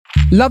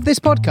Love this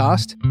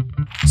podcast?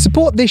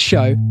 Support this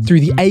show through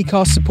the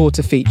Acast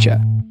supporter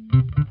feature.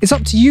 It's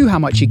up to you how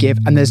much you give,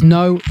 and there's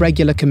no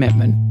regular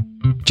commitment.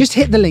 Just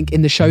hit the link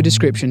in the show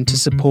description to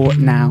support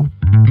now.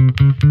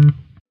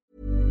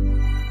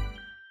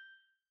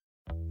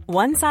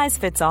 One size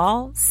fits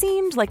all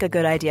seemed like a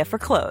good idea for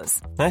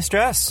clothes. Nice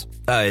dress.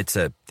 It's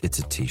a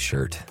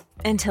t-shirt.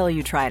 Until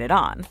you tried it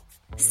on.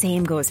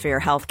 Same goes for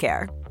your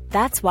healthcare.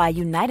 That's why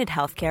United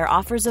Healthcare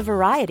offers a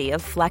variety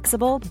of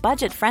flexible,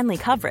 budget-friendly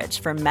coverage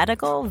for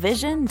medical,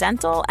 vision,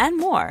 dental, and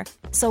more.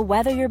 So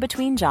whether you're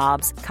between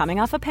jobs,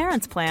 coming off a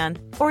parent's plan,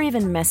 or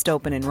even missed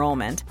open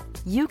enrollment,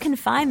 you can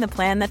find the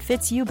plan that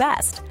fits you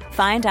best.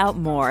 Find out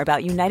more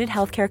about United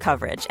Healthcare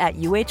coverage at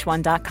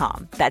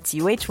uh1.com. That's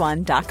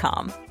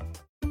uh1.com.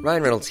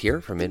 Ryan Reynolds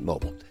here from Mint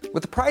Mobile.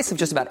 With the price of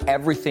just about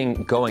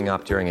everything going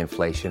up during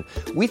inflation,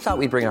 we thought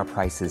we'd bring our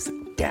prices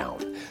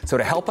down. So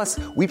to help us,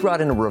 we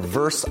brought in a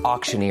reverse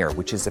auctioneer,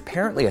 which is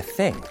apparently a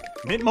thing.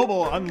 Mint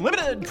Mobile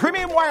Unlimited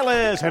Premium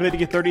Wireless. How to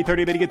get 30,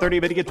 30, bit to get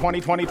 30, bit to get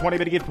 20, 20, 20,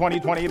 bit to get 20,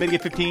 20, bit to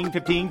get 15,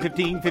 15,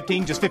 15,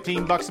 15, just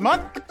 $15 a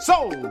month?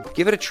 Sold!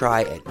 Give it a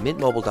try at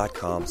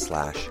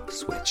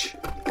mintmobile.com/switch.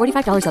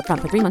 $45 up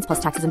front for 3 months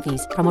plus taxes and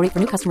fees. Promo rate for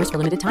new customers for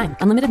limited time.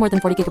 Unlimited more than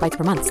 40 gigabytes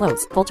per month.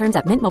 Slows full terms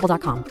at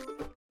mintmobile.com.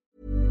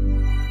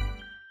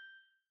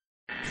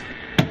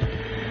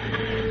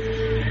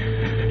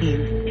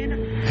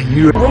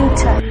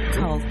 Winter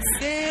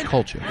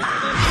Culture.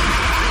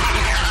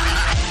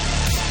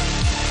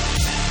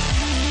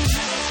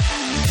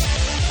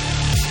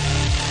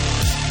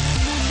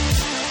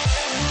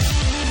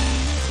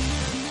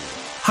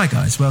 Hi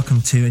guys,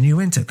 welcome to a new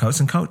winter, Cults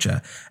and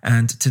Culture,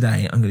 and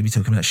today I'm going to be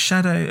talking about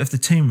Shadow of the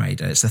Tomb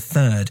Raider. It's the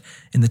third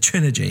in the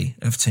trilogy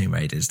of Tomb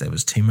Raiders. There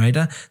was Tomb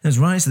Raider, there's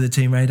Rise of the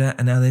Tomb Raider,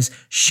 and now there's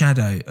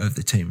Shadow of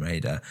the Tomb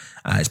Raider.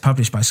 It's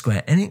published by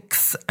Square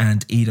Enix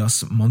and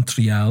Eidos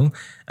Montreal,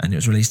 and it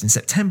was released in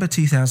September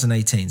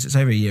 2018, so it's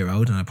over a year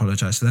old, and I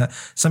apologise for that.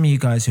 Some of you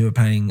guys who are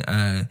playing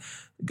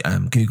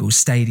Google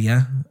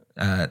Stadia,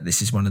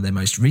 this is one of their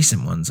most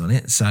recent ones on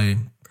it, so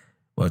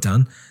well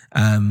done.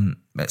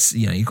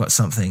 You've got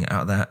something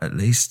out of that at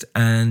least,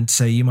 and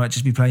so you might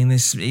just be playing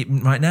this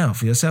right now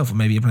for yourself, or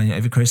maybe you're playing it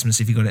over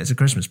Christmas if you got it as a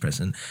Christmas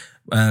present.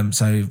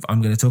 So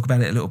I'm going to talk about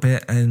it a little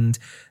bit and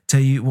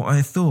tell you what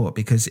I thought,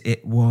 because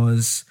it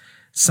was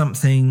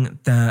something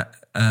that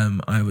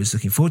I was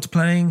looking forward to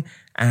playing.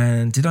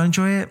 And did I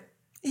enjoy it?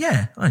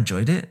 Yeah, I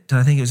enjoyed it. Did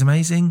I think it was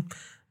amazing?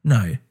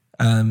 No,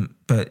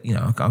 but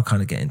I'll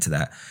kind of get into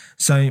that.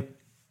 So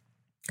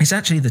it's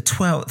actually the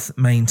 12th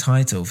main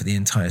title for the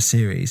entire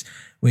series,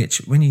 which,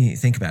 when you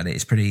think about it,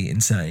 is pretty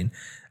insane.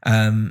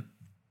 And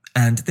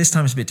this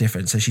time it's a bit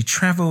different. So she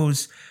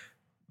travels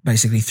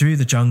basically through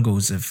the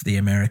jungles of the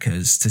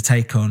Americas to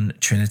take on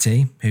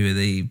Trinity, who are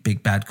the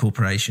big bad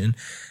corporation.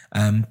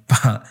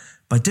 But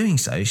by doing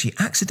so, she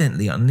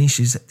accidentally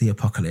unleashes the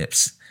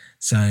apocalypse.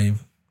 So,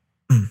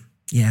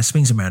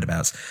 swings and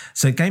roundabouts.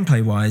 So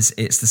gameplay-wise,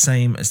 it's the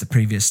same as the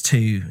previous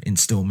two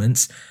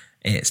installments.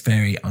 It's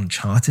very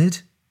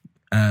Uncharted,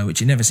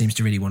 which it never seems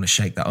to really want to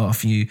shake that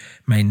off. You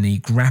mainly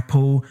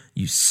grapple,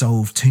 you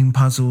solve tomb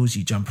puzzles,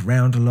 you jump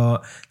around a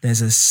lot.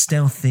 There's a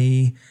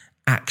stealthy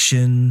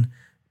action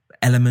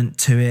element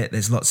to it.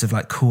 There's lots of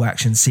cool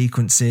action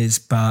sequences,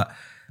 but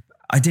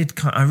I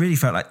really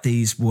felt like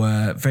these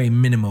were very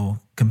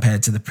minimal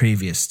compared to the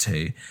previous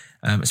two,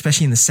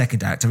 especially in the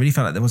second act. I really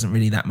felt like there wasn't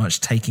really that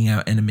much taking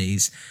out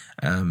enemies.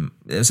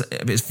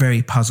 It was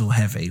very puzzle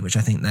heavy, which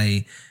I think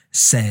they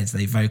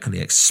vocally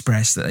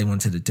expressed that they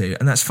wanted to do,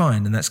 and that's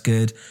fine and that's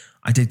good.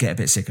 I did get a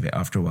bit sick of it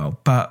after a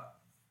while, but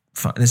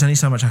there's only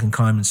so much I can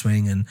climb and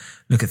swing and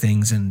look at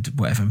things and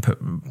whatever,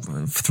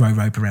 and throw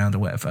rope around or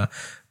whatever.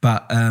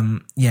 But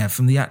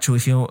from the actual,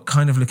 if you're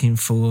kind of looking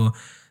for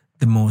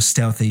the more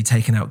stealthy,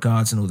 taking out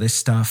guards and all this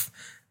stuff,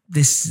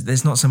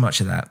 there's not so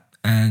much of that,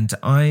 and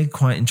I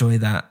quite enjoy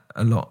that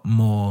a lot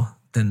more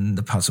than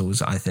the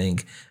puzzles, I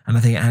think. And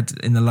I think it had,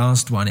 in the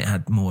last one, it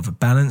had more of a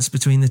balance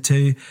between the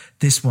two.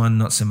 This one,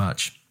 not so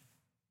much.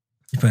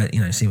 But,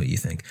 see what you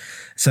think.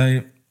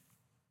 So,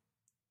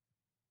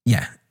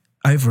 yeah,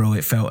 overall,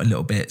 it felt a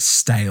little bit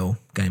stale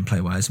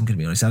gameplay-wise, I'm going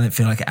to be honest. I don't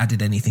feel like it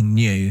added anything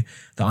new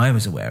that I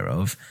was aware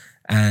of.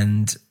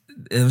 And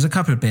there was a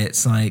couple of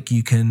bits,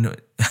 you can,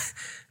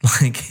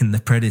 in The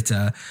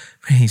Predator,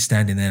 where he's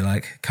standing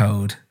there,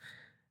 cold,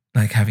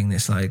 having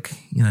this,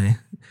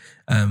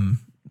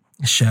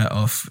 shirt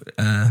off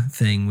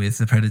thing with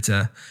the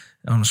Predator,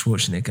 Arnold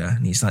Schwarzenegger,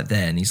 and he's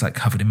there and he's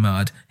covered in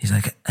mud. He's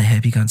I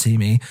hope you can't see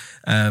me.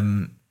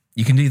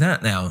 You can do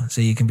that now,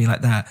 so you can be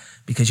like that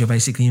because you're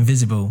basically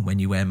invisible when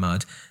you wear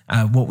mud.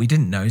 What we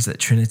didn't know is that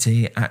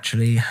Trinity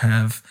actually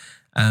have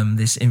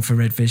this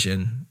infrared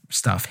vision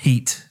stuff,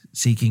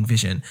 heat-seeking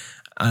vision.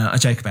 I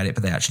joke about it,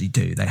 but they actually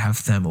do. They have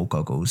thermal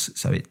goggles,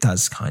 so it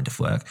does kind of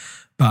work.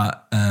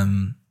 But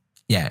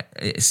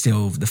it's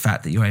still the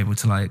fact that you're able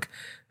to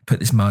put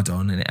this mud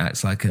on and it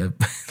acts like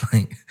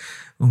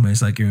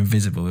almost like you're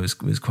invisible.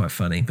 It was quite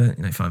funny, but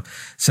fine.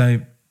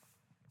 So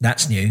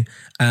That's new.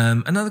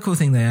 Another cool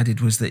thing they added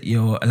was that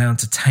you're allowed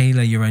to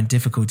tailor your own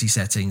difficulty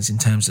settings in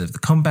terms of the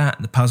combat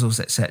and the puzzles,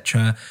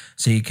 etc.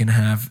 So you can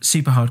have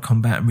super hard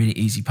combat and really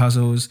easy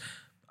puzzles.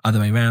 Other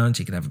way around,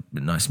 you can have a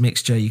nice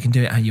mixture. You can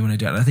do it how you want to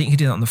do it. And I think you can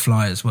do that on the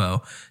fly as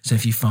well. So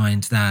if you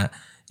find that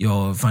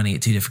you're finding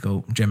it too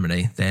difficult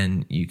generally,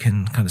 then you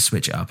can kind of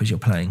switch it up as you're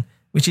playing,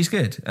 which is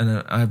good.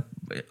 And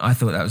I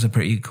thought that was a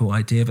pretty cool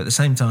idea. But at the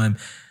same time,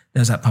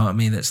 there's that part of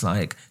me that's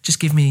like, just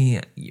give me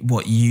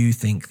what you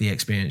think the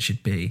experience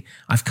should be.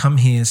 I've come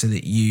here so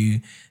that you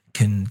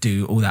can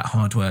do all that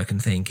hard work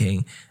and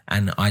thinking,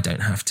 and I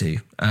don't have to.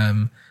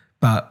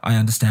 But I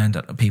understand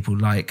that people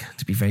like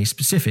to be very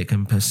specific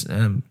and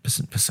personalize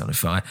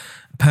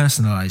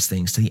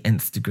things to the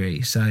nth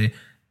degree. So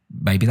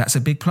maybe that's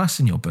a big plus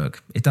in your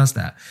book. It does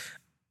that.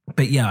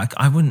 But yeah,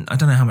 I don't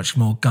know how much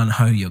more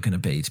gung-ho you're going to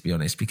be, to be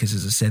honest, because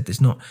as I said,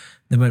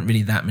 there weren't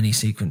really that many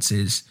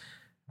sequences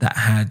that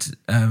had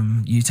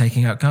you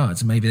taking out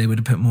guards. Maybe they would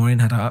have put more in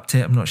had I upped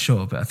it. I'm not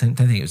sure, but don't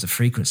think it was a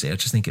frequency. I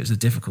just think it was a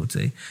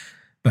difficulty.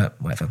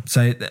 But whatever.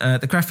 So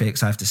the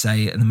graphics, I have to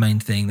say, and the main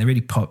thing, they really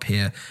pop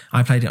here.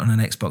 I played it on an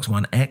Xbox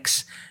One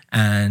X,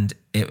 and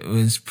it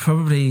was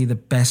probably the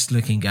best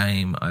looking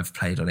game I've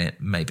played on it,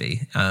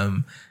 maybe.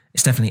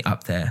 It's definitely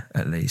up there,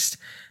 at least.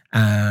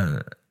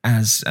 And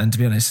to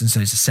be honest, and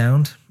so is the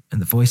sound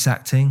and the voice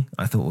acting.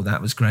 I thought all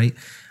that was great.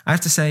 I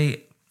have to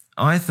say,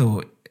 I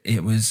thought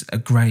it was a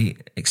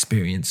great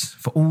experience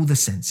for all the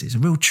senses, a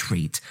real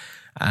treat.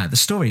 The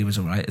story was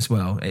all right as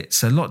well.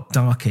 It's a lot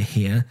darker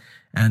here,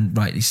 and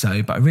rightly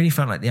so, but I really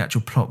felt like the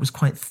actual plot was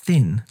quite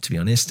thin, to be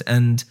honest.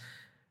 And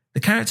the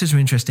characters were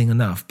interesting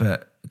enough,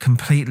 but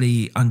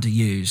completely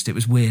underused. It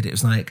was weird. It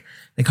was like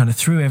they kind of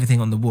threw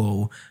everything on the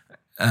wall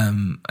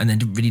and then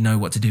didn't really know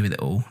what to do with it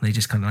all. They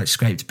just kind of like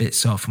scraped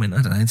bits off and went,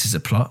 I don't know, this is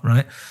a plot,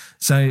 right?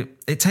 So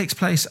it takes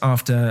place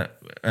after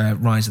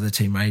Rise of the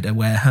Tomb Raider,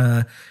 where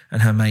her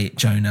and her mate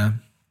Jonah,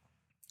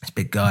 this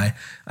big guy,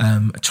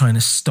 are trying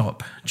to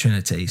stop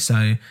Trinity.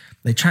 So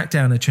they track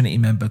down a Trinity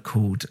member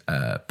called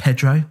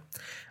Pedro,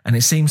 and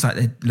it seems like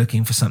they're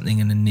looking for something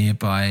in a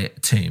nearby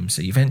tomb.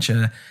 So you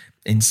venture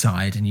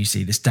inside and you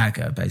see this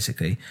dagger,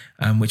 basically,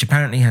 which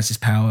apparently has this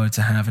power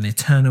to have an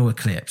eternal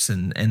eclipse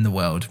and end the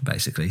world,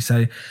 basically.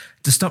 So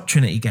to stop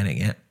Trinity getting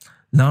it,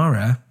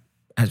 Lara,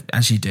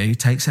 as you do,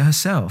 takes it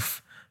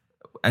herself,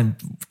 and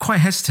quite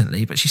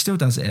hesitantly, but she still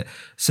does it.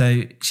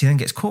 So she then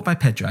gets caught by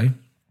Pedro,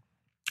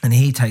 and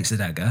he takes the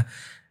dagger,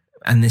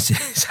 and this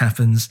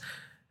happens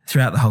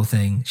throughout the whole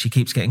thing. She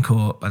keeps getting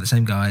caught by the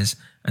same guys,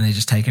 and they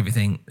just take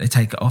everything, they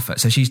take it off her.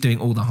 So she's doing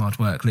all the hard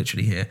work,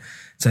 literally, here.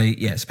 So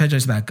yes,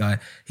 Pedro's a bad guy.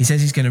 He says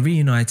he's going to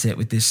reunite it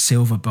with this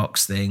silver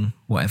box thing,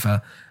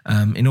 whatever,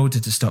 in order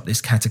to stop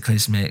this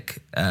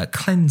cataclysmic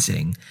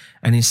cleansing,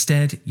 and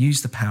instead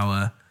use the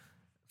power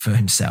for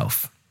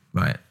himself,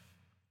 right?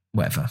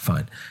 Whatever,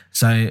 fine.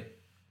 So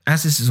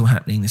as this is all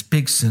happening, this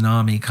big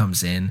tsunami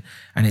comes in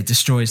and it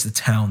destroys the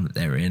town that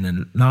they're in,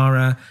 and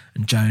Lara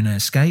and Jonah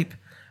escape.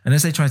 And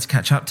as they try to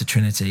catch up to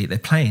Trinity, their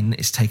plane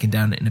is taken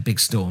down in a big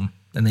storm,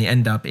 and they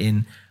end up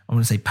in, I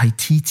want to say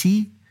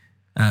Paititi,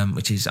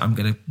 which is, I'm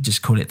going to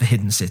just call it the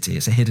hidden city.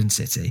 It's a hidden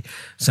city.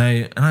 So,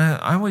 and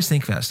I always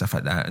think about stuff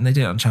like that, and they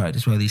do it on Uncharted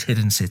as well, these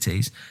hidden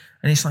cities.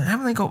 And it's like,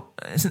 haven't they got,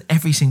 isn't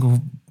every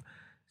single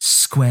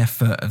square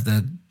foot of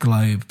the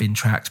globe been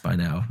tracked by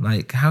now?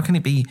 Like, how can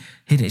it be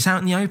hidden? It's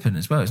out in the open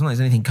as well. It's not like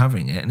there's anything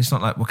covering it, and it's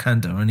not like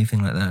Wakanda or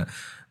anything like that.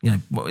 You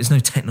know, there's no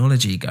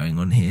technology going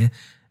on here.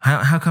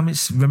 How come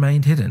it's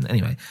remained hidden?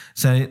 Anyway,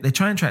 so they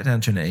try and track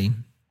down Trinity,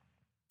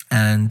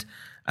 and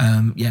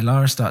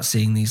Lara starts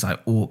seeing these like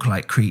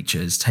orc-like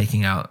creatures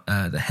taking out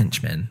the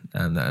henchmen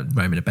that are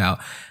roaming about.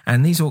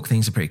 And these orc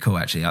things are pretty cool,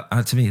 actually.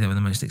 To me, they were the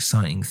most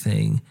exciting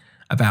thing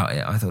about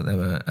it. I thought they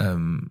were,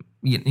 and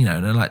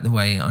I like the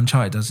way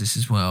Uncharted does this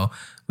as well,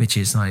 which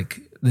is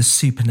like the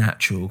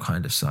supernatural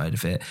kind of side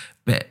of it,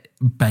 but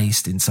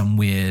based in some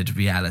weird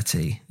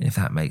reality, if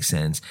that makes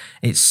sense.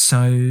 It's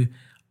so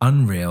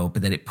unreal,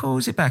 but then it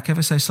pulls it back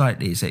ever so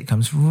slightly, so it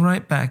comes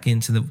right back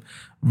into the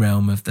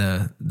realm of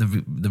the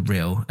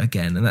real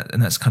again,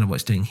 and that's kind of what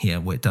it's doing here,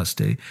 what it does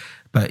do.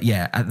 But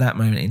yeah, at that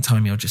moment in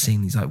time, you're just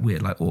seeing these like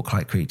weird, like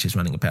orc-like creatures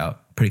running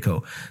about. Pretty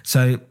cool.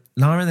 So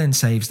Lara then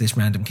saves this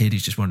random kid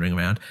who's just wandering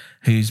around,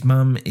 whose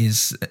mum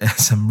is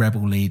some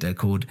rebel leader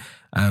called,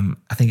 I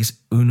think it's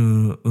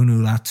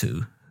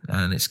Unuratu.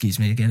 And excuse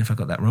me again if I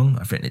got that wrong.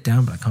 I've written it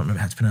down, but I can't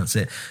remember how to pronounce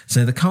it.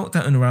 So the cult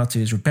that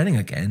Unuratu is rebelling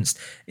against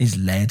is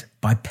led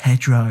by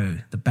Pedro,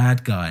 the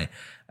bad guy.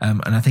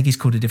 And I think he's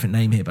called a different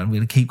name here, but I'm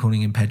going to keep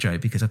calling him Pedro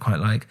because I quite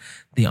like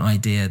the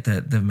idea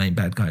that the main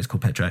bad guy is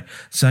called Pedro.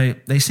 So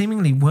they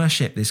seemingly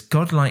worship this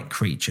godlike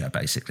creature,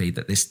 basically,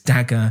 that this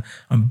dagger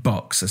and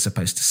box are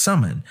supposed to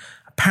summon.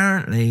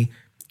 Apparently,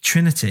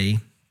 Trinity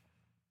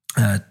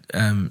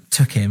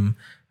took him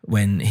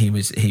when he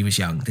was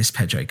young, this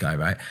Pedro guy,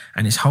 right?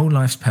 And his whole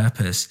life's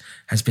purpose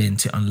has been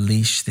to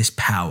unleash this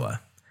power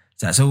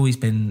So that's all he's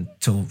been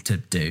told to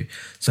do.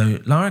 So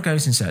Lara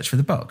goes in search for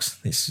the box,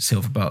 this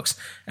silver box.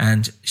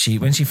 And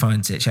when she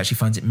finds it, she actually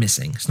finds it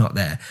missing. It's not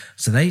there.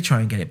 So they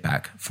try and get it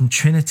back from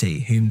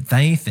Trinity, whom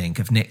they think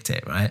have nicked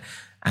it, right?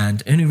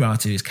 And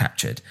Unuratu is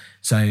captured.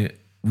 So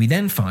we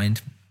then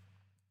find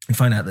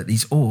out that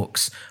these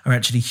orcs are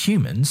actually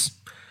humans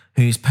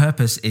whose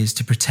purpose is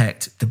to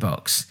protect the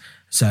box.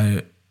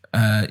 So,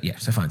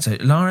 so fine. So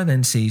Lara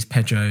then sees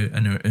Pedro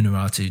and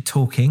Unuratu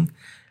talking,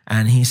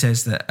 and he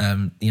says that,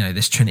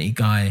 this Trinity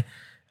guy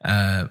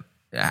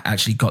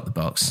actually got the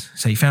box.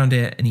 So he found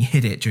it and he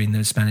hid it during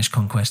the Spanish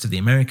conquest of the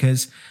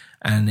Americas,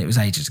 and it was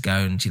ages ago,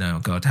 and, oh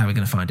God, how are we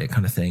going to find it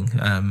kind of thing.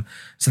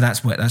 So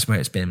that's where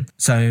it's been.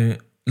 So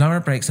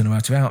Lara breaks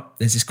Unuratu out.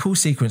 There's this cool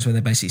sequence where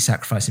they're basically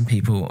sacrificing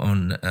people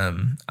on,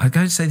 I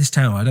go to say this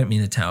tower, I don't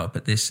mean the tower,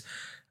 but this,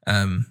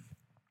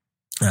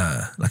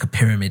 like a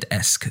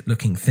pyramid-esque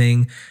looking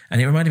thing.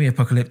 And it reminded me of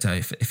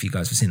Apocalypto, if you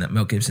guys have seen that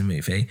Mel Gibson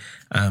movie,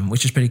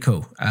 which is pretty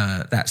cool.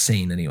 That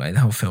scene anyway,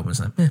 the whole film was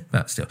like,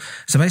 but still.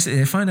 So basically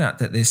they find out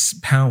that this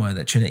power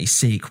that Trinity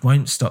seek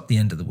won't stop the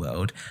end of the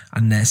world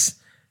unless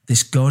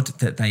this god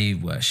that they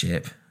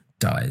worship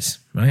dies,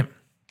 right?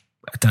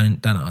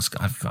 Don't ask.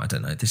 I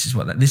don't know. This is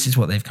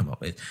what they've come up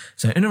with.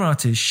 So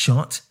Unuratu's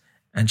shot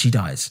and she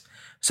dies.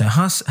 So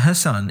her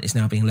son is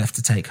now being left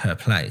to take her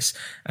place.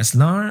 As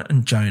Lara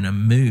and Jonah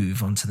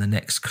move on to the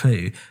next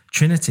clue,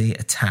 Trinity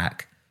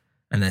attack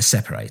and they're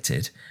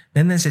separated.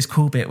 Then there's this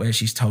cool bit where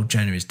she's told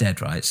Jonah is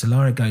dead, right? So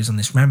Lara goes on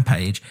this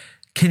rampage,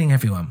 killing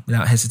everyone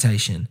without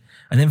hesitation.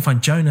 And then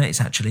find Jonah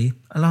is actually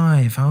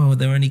alive. Oh,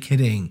 they're only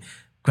kidding.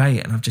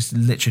 Great. And I've just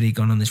literally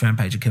gone on this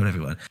rampage and killed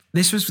everyone.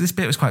 This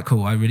bit was quite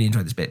cool. I really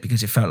enjoyed this bit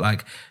because it felt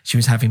like she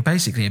was having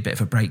basically a bit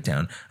of a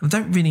breakdown. I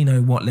don't really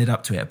know what led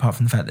up to it apart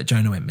from the fact that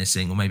Jonah went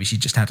missing, or maybe she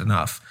just had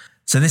enough.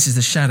 So this is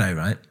the shadow,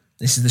 right?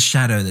 This is the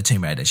shadow of the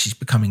Tomb Raider. She's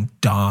becoming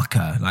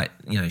darker. Like,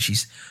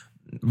 she's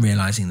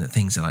realizing that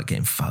things are like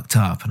getting fucked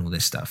up and all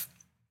this stuff.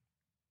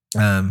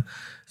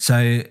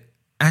 So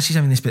as she's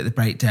having this bit of the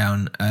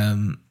breakdown,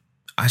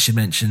 I should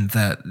mention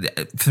that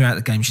throughout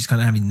the game, she's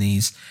kind of having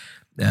these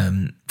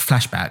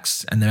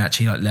flashbacks, and they're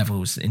actually like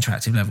levels,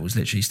 interactive levels,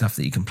 literally stuff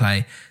that you can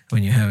play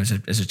when you're her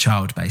as a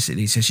child,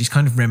 basically. So she's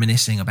kind of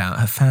reminiscing about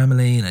her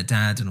family and her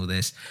dad and all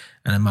this,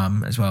 and her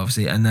mum as well,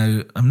 obviously. And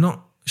though I'm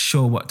not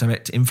sure what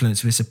direct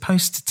influence we're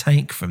supposed to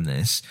take from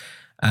this,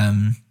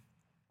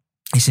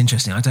 it's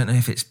interesting. I don't know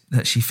if it's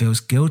that she feels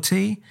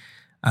guilty,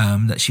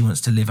 that she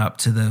wants to live up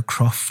to the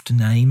Croft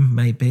name,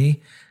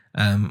 maybe,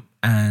 and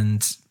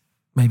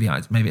maybe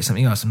it's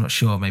something else. I'm not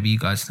sure. Maybe you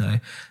guys know.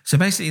 So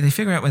basically they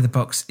figure out where the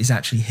box is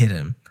actually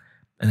hidden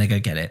and they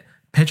go get it.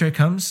 Pedro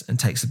comes and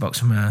takes the box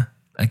from her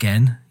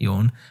again,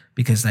 yawn,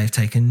 because they've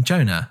taken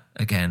Jonah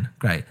again.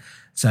 Great.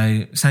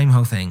 So same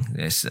whole thing.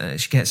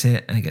 She gets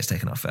it and it gets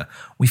taken off her.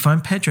 We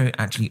find Pedro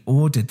actually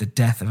ordered the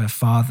death of her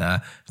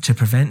father to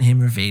prevent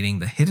him revealing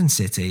the hidden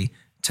city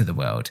to the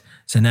world.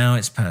 So now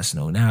it's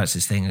personal. Now it's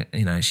this thing,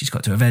 she's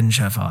got to avenge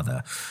her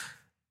father.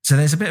 So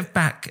there's a bit of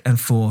back and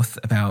forth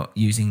about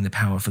using the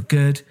power for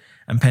good.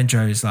 And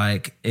Pedro is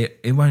like,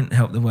 it won't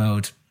help the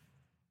world,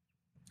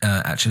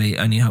 actually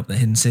only help the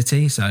hidden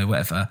city. So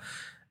whatever.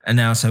 And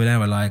now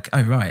we're like,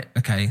 oh, right.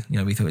 Okay.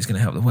 We thought it was going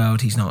to help the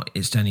world. He's not,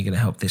 it's only going to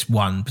help this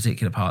one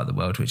particular part of the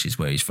world, which is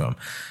where he's from.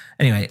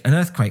 Anyway, an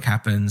earthquake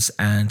happens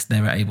and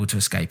they're able to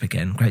escape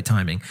again. Great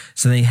timing.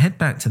 So they head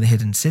back to the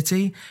hidden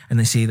city and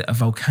they see that a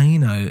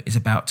volcano is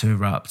about to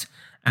erupt,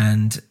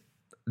 and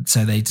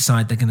so they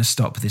decide they're going to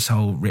stop this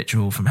whole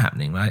ritual from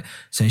happening, right?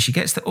 So she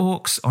gets the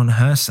orcs on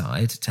her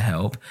side to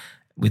help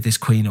with this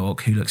queen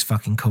orc who looks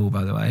fucking cool,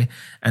 by the way.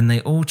 And they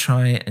all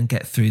try and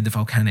get through the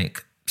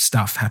volcanic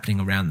stuff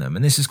happening around them.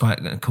 And this is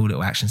quite a cool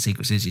little action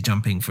sequences. You're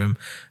jumping from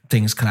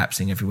things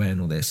collapsing everywhere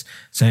and all this.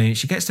 So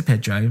she gets to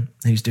Pedro,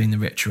 who's doing the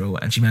ritual,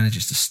 and she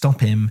manages to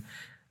stop him.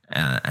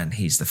 And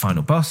he's the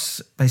final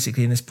boss,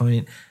 basically, in this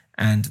point.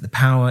 And the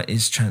power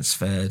is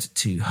transferred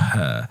to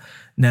her.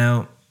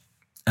 Now,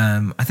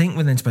 I think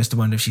we're then supposed to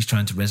wonder if she's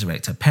trying to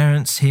resurrect her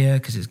parents here,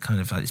 because it's kind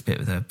of like this bit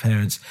with her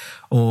parents,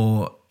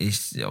 or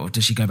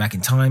does she go back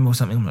in time or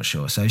something? I'm not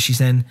sure. So she's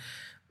then,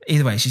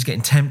 either way, she's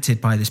getting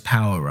tempted by this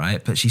power,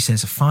 right? But she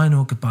says a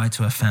final goodbye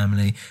to her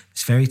family,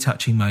 this very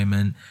touching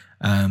moment,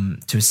 to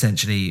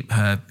essentially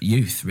her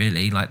youth,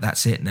 really. Like,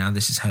 that's it now.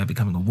 This is her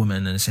becoming a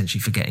woman and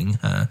essentially forgetting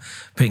her,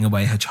 putting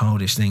away her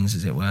childish things,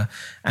 as it were.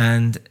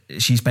 And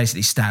she's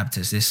basically stabbed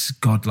as this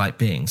godlike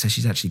being. So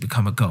she's actually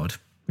become a god,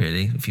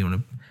 really, if you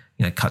want to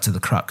cut to the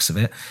crux of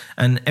it.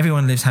 And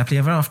everyone lives happily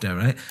ever after,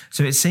 right?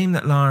 So it seemed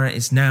that Lara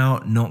is now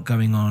not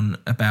going on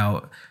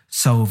about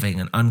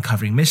solving and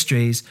uncovering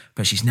mysteries,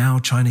 but she's now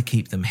trying to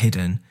keep them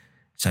hidden.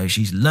 So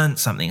she's learnt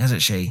something,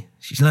 hasn't she?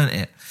 She's learnt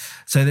it.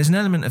 So there's an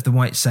element of the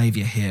white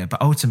savior here,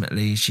 but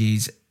ultimately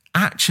she's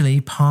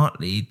actually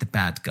partly the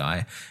bad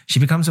guy. She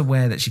becomes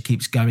aware that she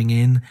keeps going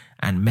in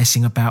and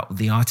messing about with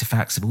the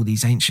artifacts of all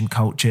these ancient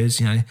cultures,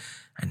 and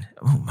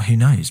who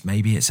knows,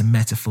 maybe it's a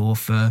metaphor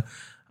for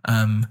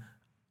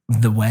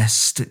the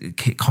West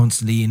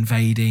constantly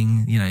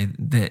invading,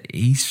 the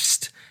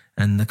East,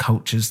 and the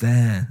culture's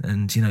there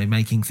and, you know,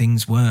 making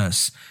things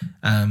worse.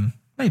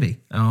 Maybe,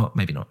 or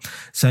maybe not.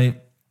 So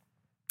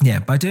yeah,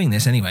 by doing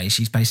this anyway,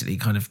 she's basically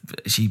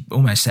she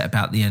almost set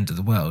about the end of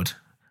the world,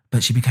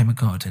 but she became a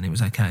god and it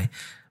was okay,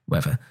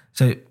 whatever.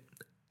 So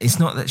it's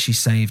not that she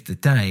saved the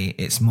day,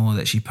 it's more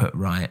that she put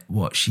right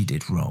what she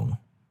did wrong,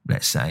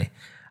 let's say.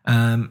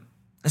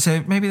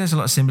 So maybe there's a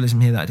lot of symbolism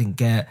here that I didn't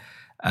get.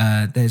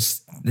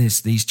 There's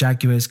these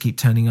jaguars keep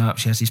turning up.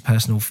 She has these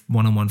personal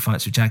one-on-one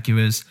fights with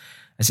jaguars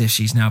as if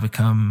she's now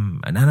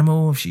become an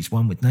animal, if she's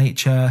one with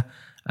nature.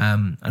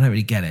 I don't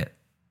really get it,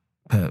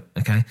 but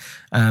okay.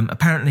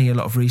 Apparently a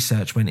lot of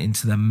research went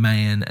into the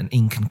Mayan and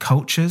Incan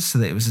cultures so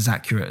that it was as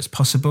accurate as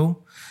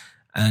possible.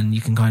 And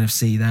you can kind of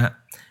see that.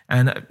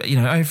 And, you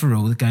know,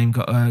 overall, the game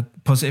got a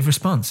positive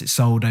response. It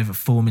sold over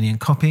 4 million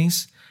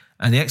copies.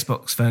 And the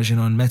Xbox version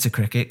on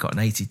Metacritic got an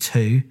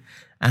 82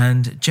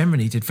 and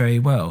generally did very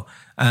well.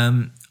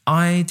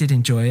 I did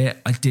enjoy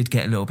it. I did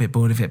get a little bit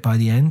bored of it by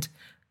the end.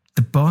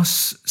 The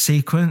boss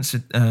sequence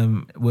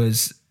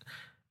was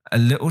a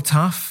little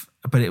tough,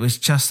 but it was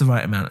just the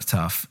right amount of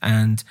tough.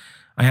 And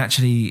I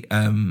actually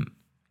I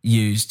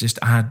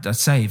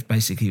saved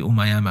basically all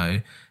my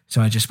ammo.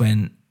 So I just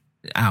went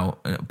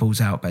balls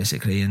out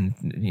basically, and,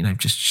 you know,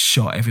 just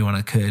shot everyone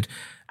I could.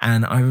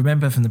 And I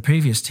remember from the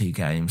previous 2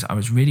 games, I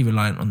was really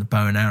reliant on the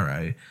bow and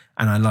arrow,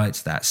 and I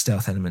liked that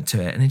stealth element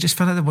to it. And it just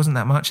felt like there wasn't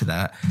that much of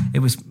that. It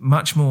was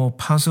much more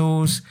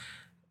puzzles.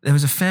 There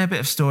was a fair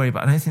bit of story,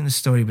 but I don't think the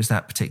story was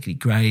that particularly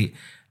great.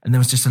 And there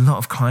was just a lot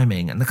of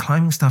climbing, and the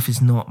climbing stuff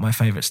is not my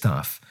favourite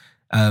stuff.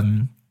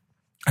 I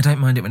don't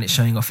mind it when it's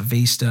showing off a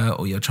vista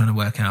or you're trying to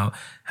work out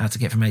how to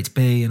get from A to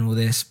B and all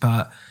this,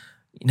 but,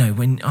 you know,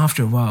 when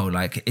after a while,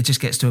 like, it just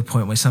gets to a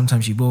point where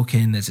sometimes you walk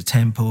in, there's a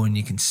temple, and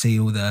you can see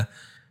all the,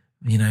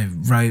 you know,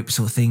 ropes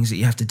or things that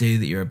you have to do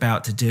that you're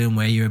about to do and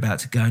where you're about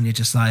to go. And you're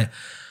just like,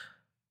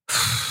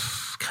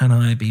 can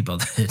I be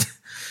bothered?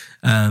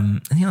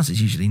 And the answer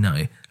is usually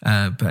no.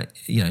 But,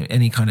 you know,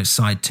 any kind of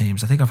side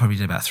teams, I think I probably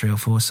did about 3 or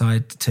 4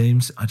 side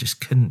teams. I just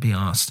couldn't be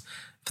asked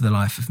for the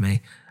life of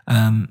me.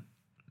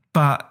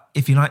 But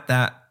if you like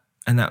that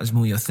and that was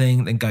more your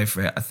thing, then go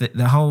for it. I think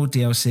the whole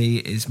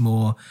DLC is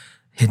more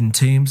hidden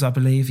tombs, I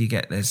believe. You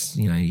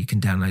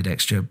can download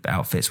extra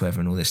outfits,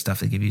 whatever, and all this stuff.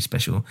 They give you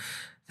special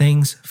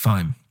things,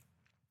 fine.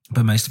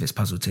 But most of it's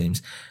puzzle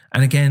teams.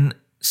 And again,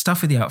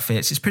 stuff with the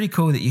outfits, it's pretty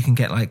cool that you can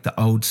get like the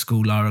old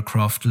school Lara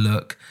Croft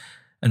look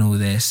and all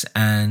this.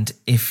 And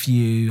if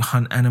you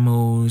hunt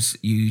animals,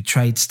 you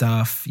trade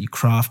stuff, you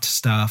craft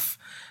stuff,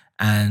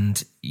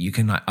 and you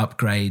can like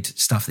upgrade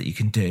stuff that you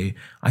can do.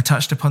 I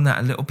touched upon that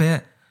a little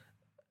bit,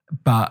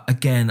 but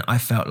again, I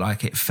felt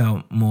like it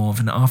felt more of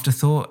an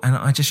afterthought. And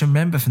I just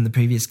remember from the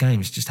previous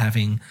games just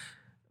having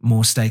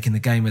more stake in the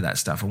game with that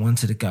stuff. I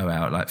wanted to go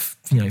out, like,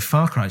 you know,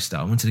 Far Cry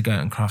style. I wanted to go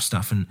out and craft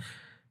stuff and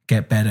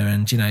get better.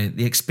 And, you know,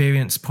 the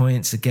experience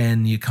points,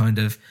 again, you kind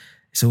of,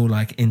 it's all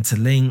like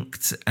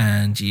interlinked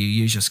and you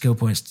use your skill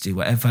points to do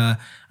whatever.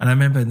 And I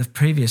remember in the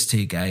previous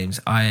 2 games,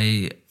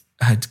 I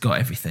had got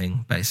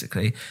everything,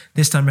 basically.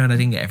 This time around, I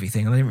didn't get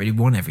everything. I didn't really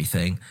want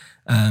everything.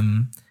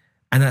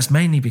 And that's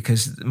mainly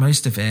because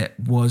most of it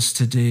was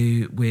to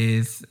do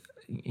with,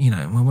 you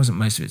know, well, it wasn't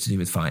most of it to do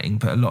with fighting,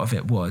 but a lot of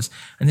it was.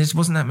 And there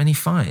wasn't that many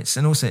fights.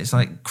 And also it's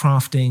like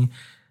crafting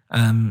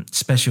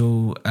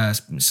special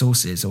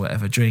sauces or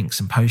whatever, drinks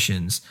and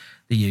potions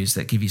they use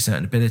that give you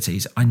certain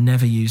abilities. I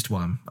never used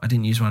one. I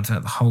didn't use one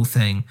throughout the whole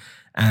thing.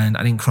 And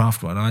I didn't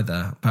craft one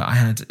either. But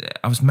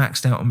I was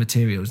maxed out on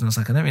materials and I was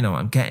like, I don't really know what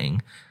I'm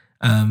getting.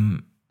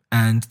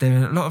 And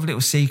there are a lot of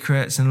little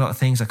secrets and a lot of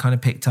things I kind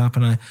of picked up.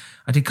 And I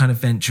did kind of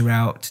venture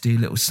out to do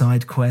little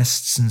side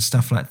quests and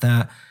stuff like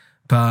that.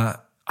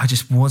 But I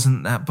just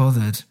wasn't that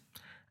bothered.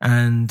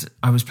 And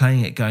I was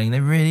playing it going, I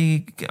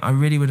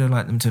really would have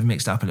liked them to have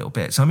mixed up a little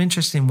bit. So I'm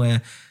interested in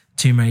where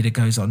Tomb Raider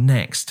goes on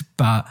next,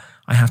 but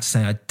I have to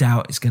say I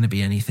doubt it's going to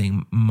be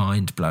anything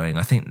mind-blowing.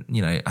 I think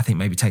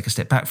maybe take a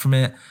step back from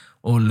it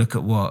or look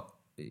at what,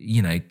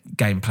 you know,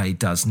 gameplay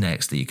does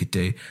next that you could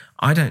do.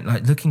 I don't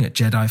like looking at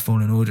Jedi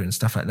Fallen Order and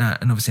stuff like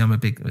that. And obviously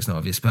it's not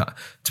obvious, but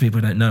to people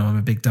who don't know, I'm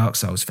a big Dark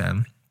Souls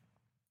fan.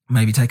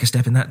 Maybe take a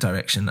step in that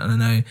direction. And I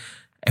know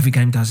every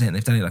game does it and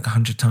they've done it like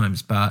 100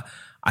 times, but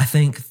I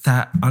think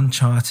that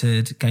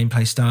Uncharted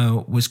gameplay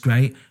style was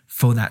great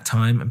for that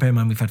time. And bear in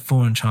mind, we've had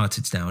 4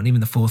 Uncharteds now, and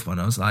even the 4th one,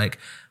 I was like,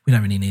 we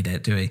don't really need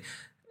it, do we?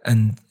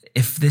 And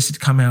if this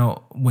had come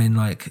out when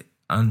like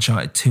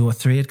Uncharted 2 or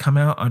 3 had come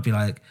out, I'd be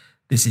like,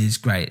 this is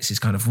great. This is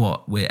kind of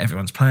what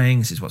everyone's playing.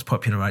 This is what's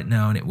popular right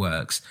now, and it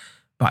works.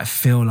 But I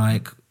feel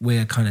like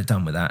we're kind of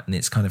done with that, and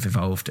it's kind of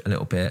evolved a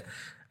little bit.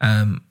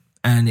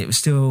 And it was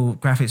still,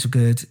 graphics were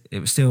good. It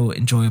was still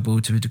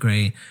enjoyable to a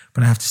degree,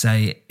 but I have to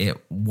say it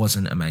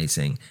wasn't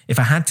amazing. If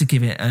I had to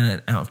give it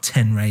an out of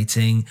 10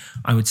 rating,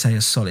 I would say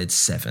a solid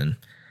 7.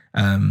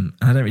 And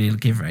I don't really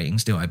give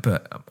ratings, do I?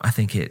 But I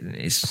think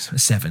a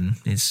 7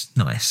 is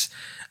nice.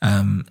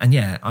 And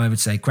yeah, I would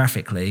say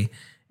graphically,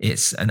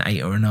 it's an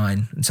 8 or a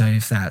 9. And so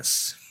if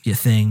that's your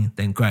thing,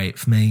 then great.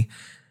 For me,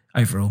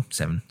 overall,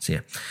 7. So yeah.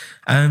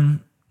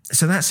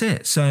 So that's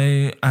it.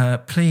 So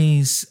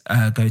please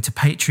go to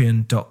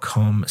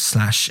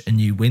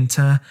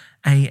patreon.com/anewwinter,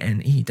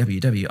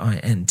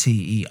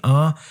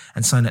 ANEWWINTER,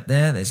 and sign up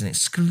there. There's an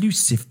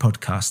exclusive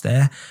podcast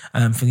there.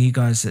 For you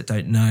guys that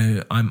don't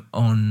know,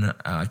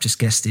 I've just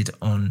guested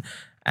on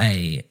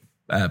a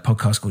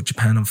podcast called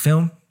Japan on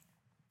Film,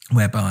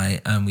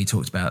 whereby we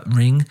talked about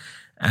Ring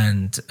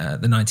and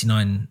the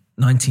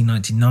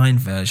 1999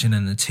 version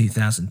and the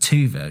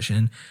 2002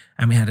 version,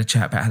 and we had a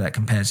chat about how that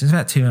compares. It's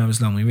about 2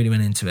 hours long. We really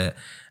went into it,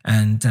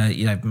 and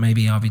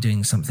maybe I'll be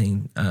doing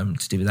something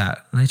to do with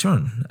that later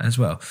on as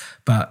well.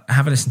 But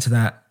have a listen to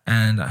that,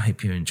 and I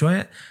hope you enjoy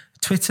it.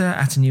 Twitter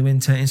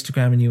 @AnewWinter,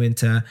 Instagram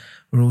AnewWinter.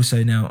 We're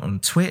also now on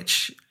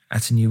Twitch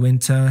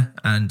 @AnewWinter,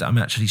 and I'm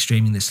actually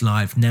streaming this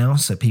live now,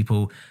 so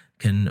people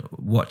can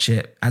watch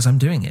it as I'm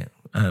doing it,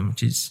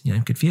 which is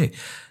good for you.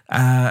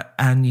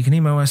 And you can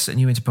email us at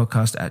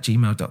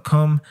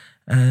newwinterpodcast@gmail.com.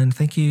 And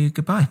thank you.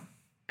 Goodbye.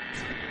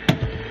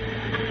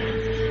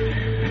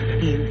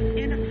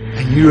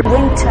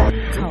 Winter.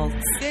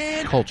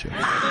 Culture.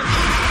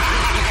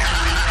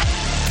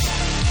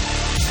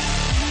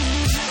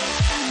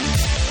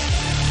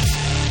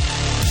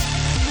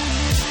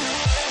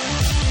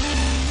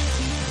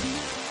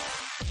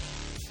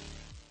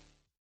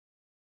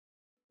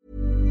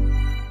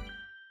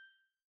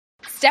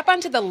 Step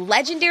onto the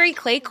legendary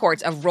clay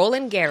courts of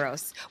Roland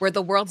Garros, where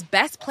the world's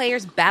best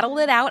players battle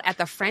it out at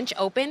the French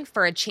Open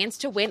for a chance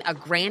to win a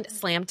Grand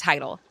Slam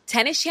title.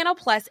 Tennis Channel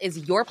Plus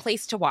is your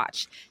place to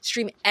watch.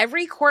 Stream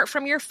every court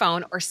from your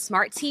phone or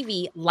smart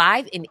TV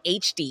live in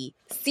HD.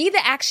 See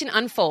the action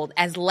unfold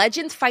as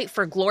legends fight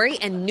for glory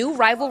and new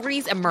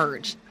rivalries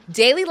emerge.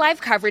 Daily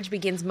live coverage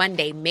begins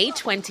Monday, May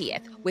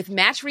 20th, with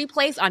match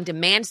replays on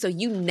demand so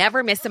you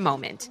never miss a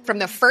moment. From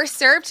the first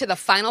serve to the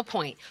final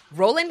point,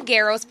 Roland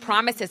Garros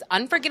promises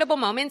unforgettable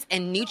moments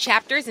and new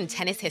chapters in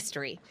tennis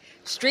history.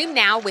 Stream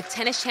now with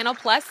Tennis Channel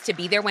Plus to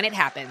be there when it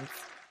happens.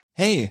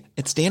 Hey,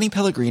 it's Danny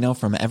Pellegrino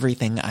from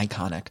Everything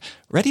Iconic.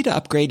 Ready to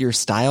upgrade your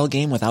style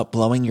game without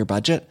blowing your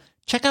budget?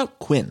 Check out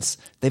Quince.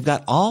 They've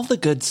got all the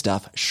good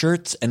stuff,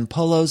 shirts and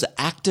polos,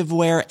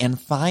 activewear, and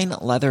fine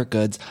leather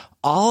goods,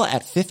 all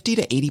at 50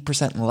 to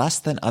 80% less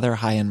than other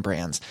high-end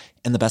brands.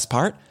 And the best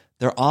part?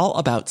 They're all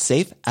about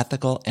safe,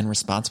 ethical, and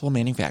responsible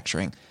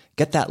manufacturing.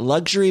 Get that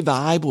luxury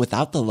vibe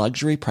without the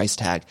luxury price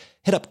tag.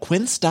 Hit up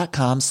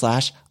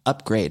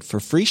quince.com/upgrade for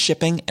free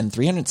shipping and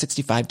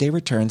 365-day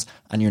returns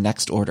on your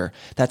next order.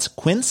 That's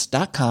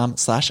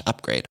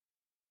quince.com/upgrade.